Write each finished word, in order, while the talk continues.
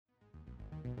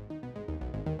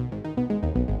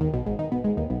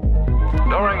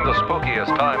the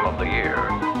spookiest time of the year,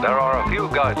 there are a few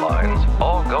guidelines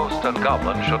all ghosts and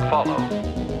goblins should follow.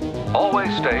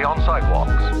 Always stay on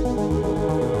sidewalks.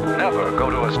 Never go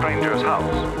to a stranger's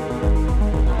house.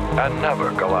 And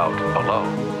never go out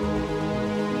alone.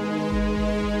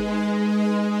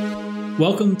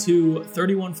 Welcome to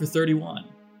 31 for 31.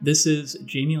 This is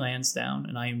Jamie Lansdowne,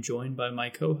 and I am joined by my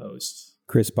co-hosts,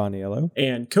 Chris Boniello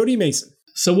and Cody Mason.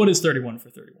 So what is 31 for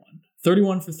 31?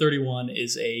 31 for 31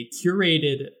 is a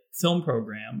curated film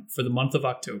program for the month of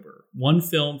October. One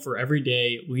film for every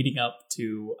day leading up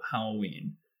to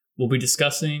Halloween. We'll be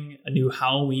discussing a new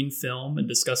Halloween film and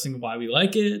discussing why we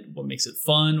like it, what makes it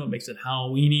fun, what makes it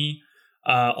Halloweeny,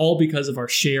 all because of our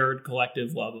shared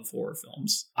collective love of horror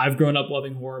films. I've grown up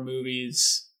loving horror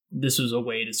movies. This was a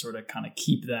way to sort of kind of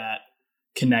keep that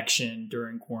connection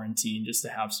during quarantine, just to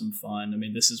have some fun. I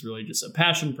mean, this is really just a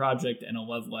passion project and a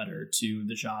love letter to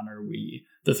the genre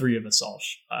the three of us all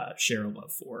share a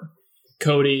love for.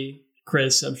 Cody,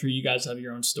 Chris, I'm sure you guys have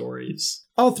your own stories.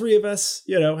 All three of us,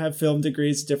 have film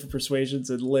degrees, different persuasions,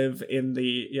 and live in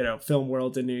the, film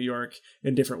world in New York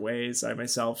in different ways. I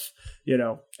myself,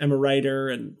 am a writer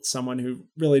and someone who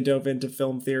really dove into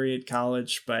film theory at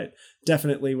college, but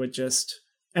definitely would just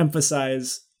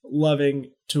emphasize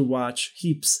loving to watch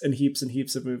heaps and heaps and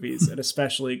heaps of movies, and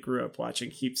especially grew up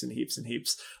watching heaps and heaps and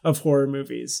heaps of horror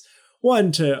movies.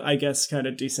 One, to, I guess, kind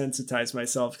of desensitize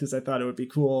myself because I thought it would be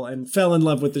cool, and fell in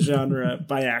love with the genre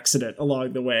by accident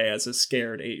along the way as a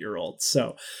scared 8-year-old.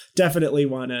 So definitely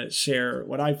want to share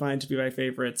what I find to be my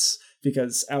favorites,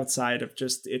 because outside of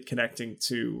just it connecting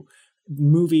to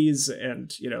movies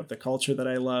and, the culture that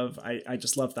I love, I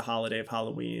just love the holiday of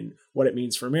Halloween, what it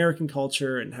means for American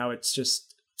culture, and how it's just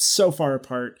so far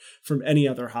apart from any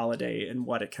other holiday and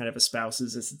what it kind of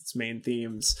espouses as its main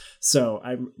themes. So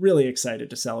I'm really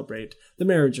excited to celebrate the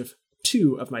marriage of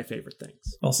two of my favorite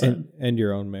things. Well said. And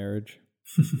your own marriage.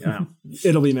 Yeah,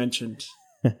 it'll be mentioned.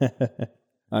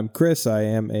 I'm Chris. I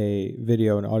am a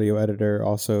video and audio editor,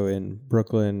 also in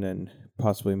Brooklyn, and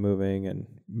possibly moving, and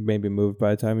maybe moved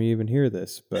by the time you even hear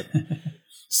this. But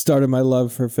started my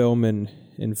love for film in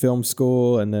film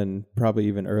school, and then probably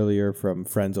even earlier from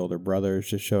friends' older brothers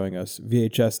just showing us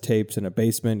VHS tapes in a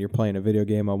basement. You're playing a video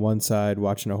game on one side,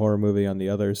 watching a horror movie on the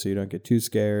other, so you don't get too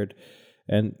scared.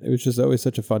 And it was just always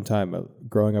such a fun time.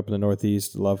 Growing up in the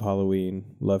Northeast, love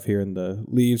Halloween, love hearing the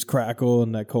leaves crackle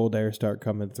and that cold air start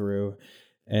coming through.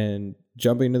 And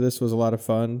jumping into this was a lot of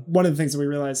fun. One of the things that we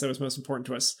realized that was most important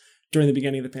to us during the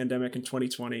beginning of the pandemic in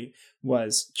 2020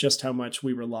 was just how much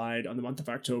we relied on the month of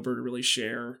October to really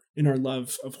share in our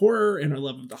love of horror and our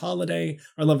love of the holiday,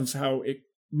 our love of how it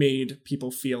made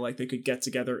people feel like they could get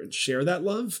together and share that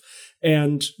love.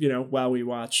 And, while we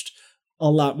watched a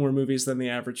lot more movies than the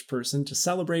average person to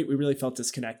celebrate, we really felt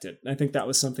disconnected. And I think that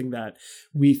was something that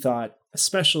we thought,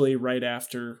 especially right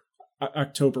after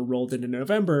October rolled into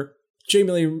November,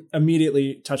 Jamie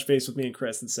immediately touched base with me and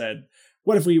Chris and said,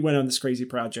 what if we went on this crazy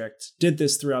project, did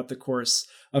this throughout the course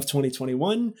of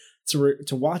 2021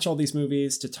 to watch all these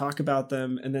movies, to talk about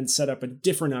them, and then set up a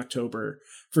different October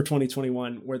for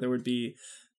 2021 where there would be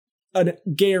a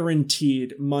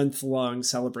guaranteed month-long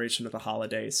celebration of the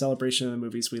holiday, celebration of the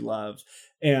movies we love.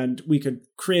 And we could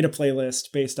create a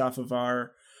playlist based off of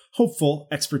our hopeful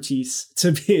expertise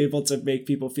to be able to make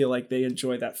people feel like they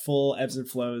enjoy that full ebbs and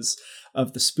flows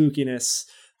of the spookiness,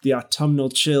 the autumnal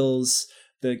chills,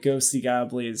 the ghostly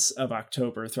goblies of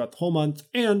October throughout the whole month,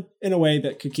 and in a way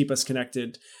that could keep us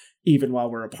connected even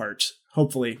while we're apart.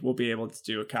 Hopefully we'll be able to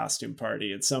do a costume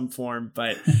party in some form,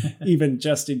 but even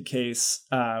just in case,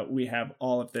 we have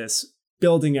all of this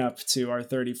building up to our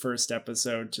 31st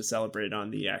episode to celebrate on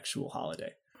the actual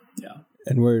holiday. Yeah.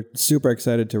 And we're super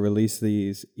excited to release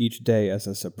these each day as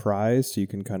a surprise, so you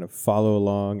can kind of follow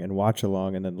along and watch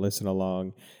along and then listen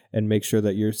along and make sure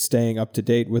that you're staying up to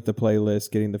date with the playlist,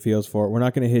 getting the feels for it. We're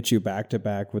not going to hit you back to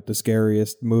back with the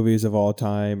scariest movies of all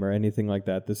time or anything like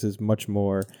that. This is much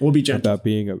more about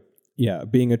being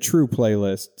a true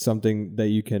playlist, something that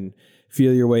you can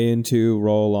feel your way into,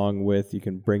 roll along with. You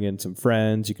can bring in some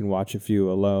friends. You can watch a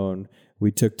few alone.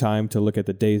 We took time to look at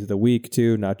the days of the week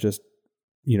too, not just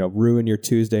ruin your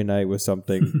Tuesday night with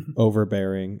something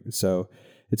overbearing. So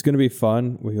it's going to be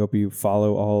fun. We hope you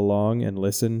follow all along and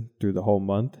listen through the whole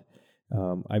month.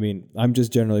 I'm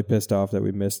just generally pissed off that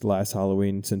we missed last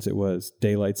Halloween, since it was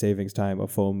daylight savings time, a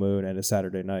full moon, and a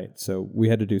Saturday night. So we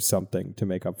had to do something to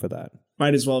make up for that.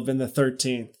 Might as well have been the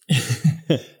 13th.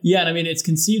 Yeah, and it's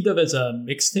conceived of as a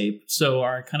mixtape. So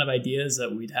our kind of idea is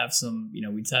that we'd have some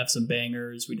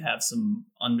bangers, we'd have some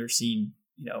underseen,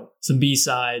 some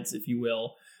B-sides, if you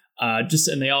will.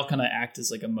 And they all kind of act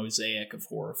as like a mosaic of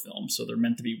horror films. So they're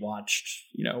meant to be watched.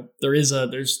 There's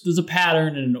a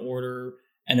pattern and an order,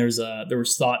 and there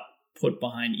was thought put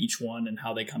behind each one and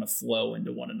how they kind of flow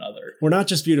into one another. We're not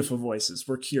just beautiful voices,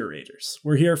 we're curators.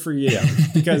 We're here for you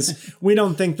because we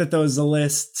don't think that those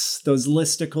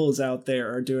listicles out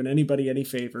there are doing anybody any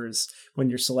favors when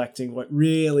you're selecting what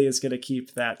really is going to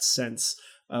keep that sense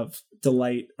of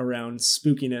delight around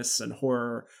spookiness and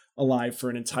horror alive for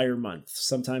an entire month.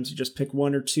 Sometimes you just pick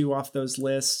one or two off those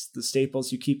lists, the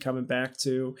staples you keep coming back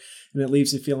to, and it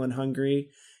leaves you feeling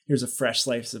hungry. Here's a fresh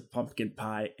slice of pumpkin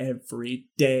pie every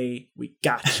day. We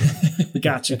got you. We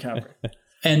got you covered.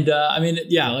 And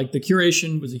like the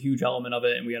curation was a huge element of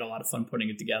it, and we had a lot of fun putting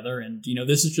it together. And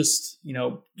this is just,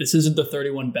 this isn't the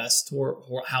 31 best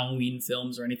Halloween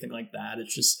films or anything like that.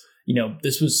 It's just,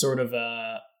 this was sort of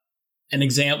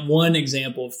one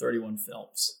example of 31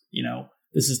 films.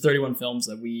 This is 31 films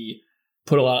that we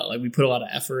put a lot of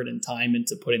effort and time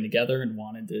into putting together, and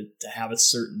wanted to have a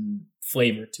certain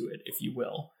flavor to it, if you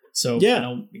will. So,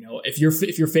 if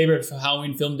your favorite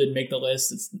Halloween film didn't make the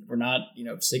list, we're not,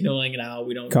 signaling it out.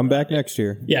 We don't come back next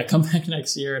year. Yeah. Come back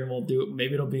next year and we'll do it.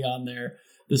 Maybe it'll be on there.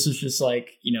 This is just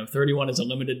like, 31 is a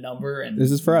limited number. And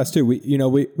this is for us too.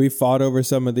 We fought over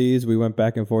some of these. We went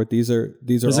back and forth. These are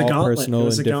all personal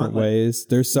in different ways.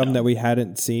 There's some that we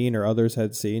hadn't seen or others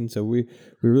had seen. So we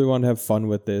really want to have fun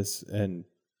with this and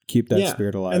keep that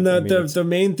spirit alive. And the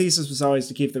main thesis was always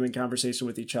to keep them in conversation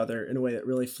with each other in a way that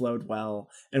really flowed well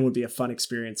and would be a fun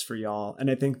experience for y'all.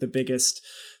 And I think the biggest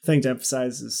thing to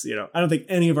emphasize is, I don't think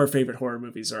any of our favorite horror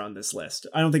movies are on this list.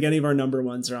 I don't think any of our number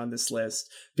ones are on this list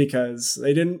because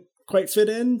they didn't quite fit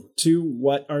in to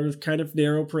what our kind of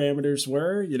narrow parameters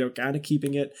were, kind of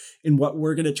keeping it in what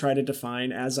we're going to try to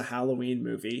define as a Halloween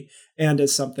movie and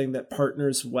as something that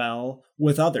partners well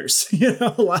with others.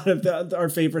 A lot of our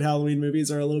favorite Halloween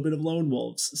movies are a little bit of lone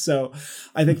wolves. So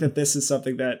I think that this is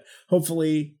something that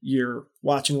hopefully you're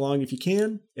watching along if you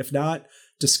can. If not,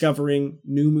 discovering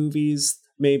new movies,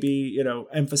 maybe,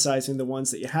 emphasizing the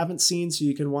ones that you haven't seen so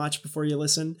you can watch before you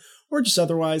listen, or just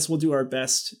otherwise we'll do our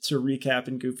best to recap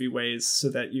in goofy ways so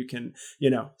that you can,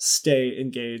 stay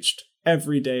engaged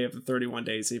every day of the 31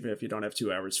 days, even if you don't have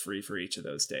 2 hours free for each of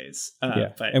those days.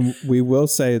 And we will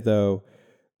say, though,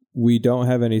 we don't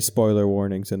have any spoiler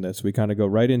warnings in this. We kind of go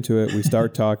right into it. We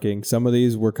start talking. Some of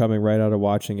these we're coming right out of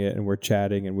watching it and we're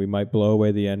chatting and we might blow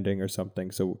away the ending or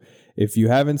something. So if you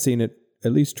haven't seen it,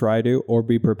 at least try to, or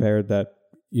be prepared that,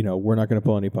 we're not going to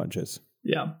pull any punches.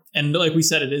 Yeah. And like we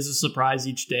said, it is a surprise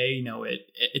each day.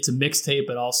 It's a mixtape,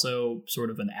 but also sort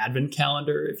of an advent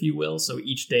calendar, if you will. So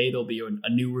each day there'll be a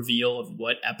new reveal of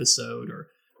what episode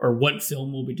or what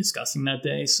film we'll be discussing that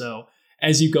day. So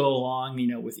as you go along,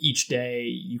 with each day,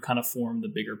 you kind of form the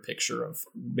bigger picture of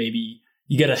maybe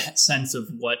you get a sense of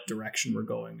what direction we're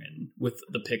going in with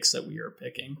the picks that we are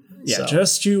picking. Yeah,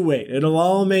 just you wait. It'll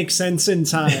all make sense in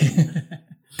time.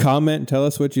 Comment and tell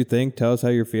us what you think. Tell us how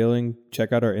you're feeling.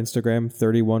 Check out our Instagram,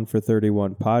 31 for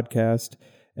 31 podcast.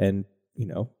 And,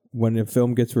 when a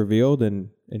film gets revealed and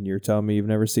you're telling me you've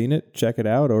never seen it, check it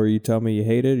out. Or you tell me you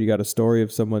hate it. You got a story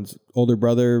of someone's older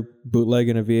brother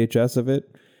bootlegging a VHS of it.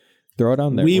 Throw it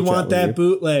on there. We want that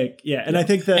bootleg. Yeah. And I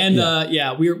think that. And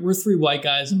we're three white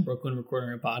guys in Brooklyn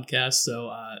recording a podcast.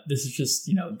 So this is just,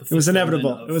 it was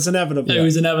inevitable. It was inevitable. It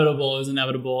was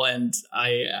inevitable. And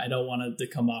I don't want it to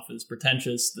come off as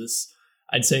pretentious.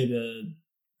 I'd say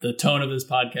the tone of this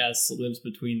podcast lives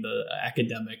between the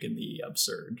academic and the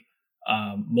absurd.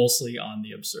 Mostly on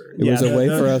the absurd. It was a way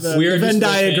for us. The Venn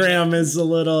diagram is a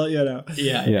little,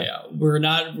 Yeah. We're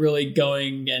not really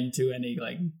going into any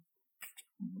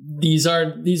these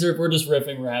are we're just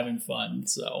riffing, we're having fun.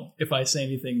 So if I say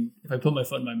anything, if I put my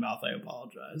foot in my mouth, I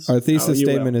apologize. Our thesis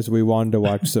statement is we wanted to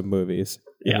watch some movies.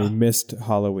 And we missed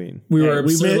Halloween.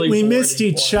 We missed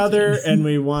each other and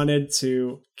we wanted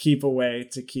to keep away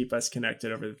to keep us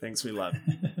connected over the things we love.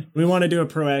 We want to do a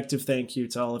proactive thank you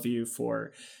to all of you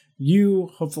for you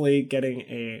hopefully getting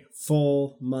a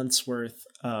full month's worth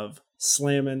of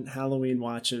slamming Halloween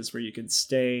watches where you can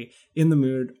stay in the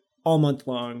mood all month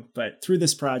long. But through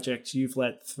this project, you've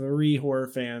let 3 horror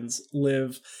fans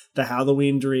live the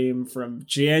Halloween dream from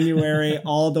January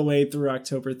all the way through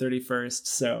October 31st.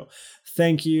 So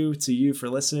thank you to you for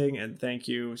listening, and thank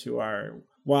you to our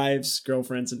wives,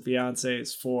 girlfriends, and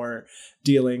fiancés for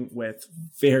dealing with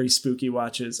very spooky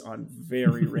watches on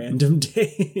very random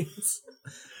days.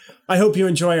 I hope you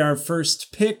enjoy our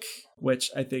first pick, which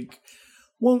I think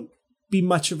won't be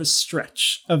much of a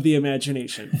stretch of the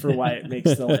imagination for why it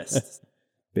makes the list.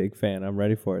 Big fan. I'm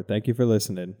ready for it. Thank you for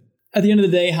listening. At the end of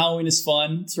the day, Halloween is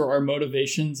fun, so our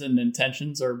motivations and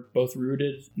intentions are both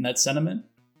rooted in that sentiment.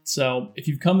 So if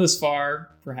you've come this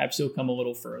far, perhaps you'll come a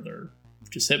little further.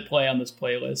 Just hit play on this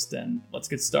playlist and let's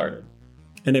get started.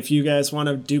 And if you guys want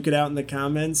to duke it out in the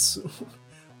comments,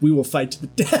 we will fight to the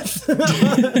death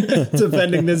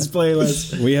defending this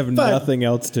playlist. We have nothing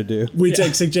else to do. We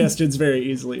take suggestions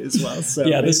very easily as well. So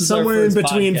yeah, this is somewhere in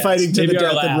between podcast. fighting to Maybe the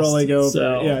death and rolling over.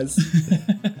 So. Yes.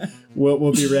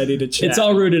 We'll be ready to chat. It's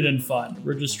all rooted in fun.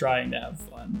 We're just trying to have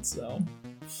fun. So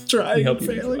trying and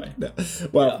failing. No.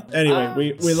 Well,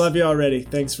 anyway, we love you already.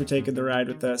 Thanks for taking the ride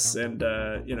with us, and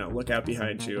look out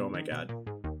behind you. Oh my God.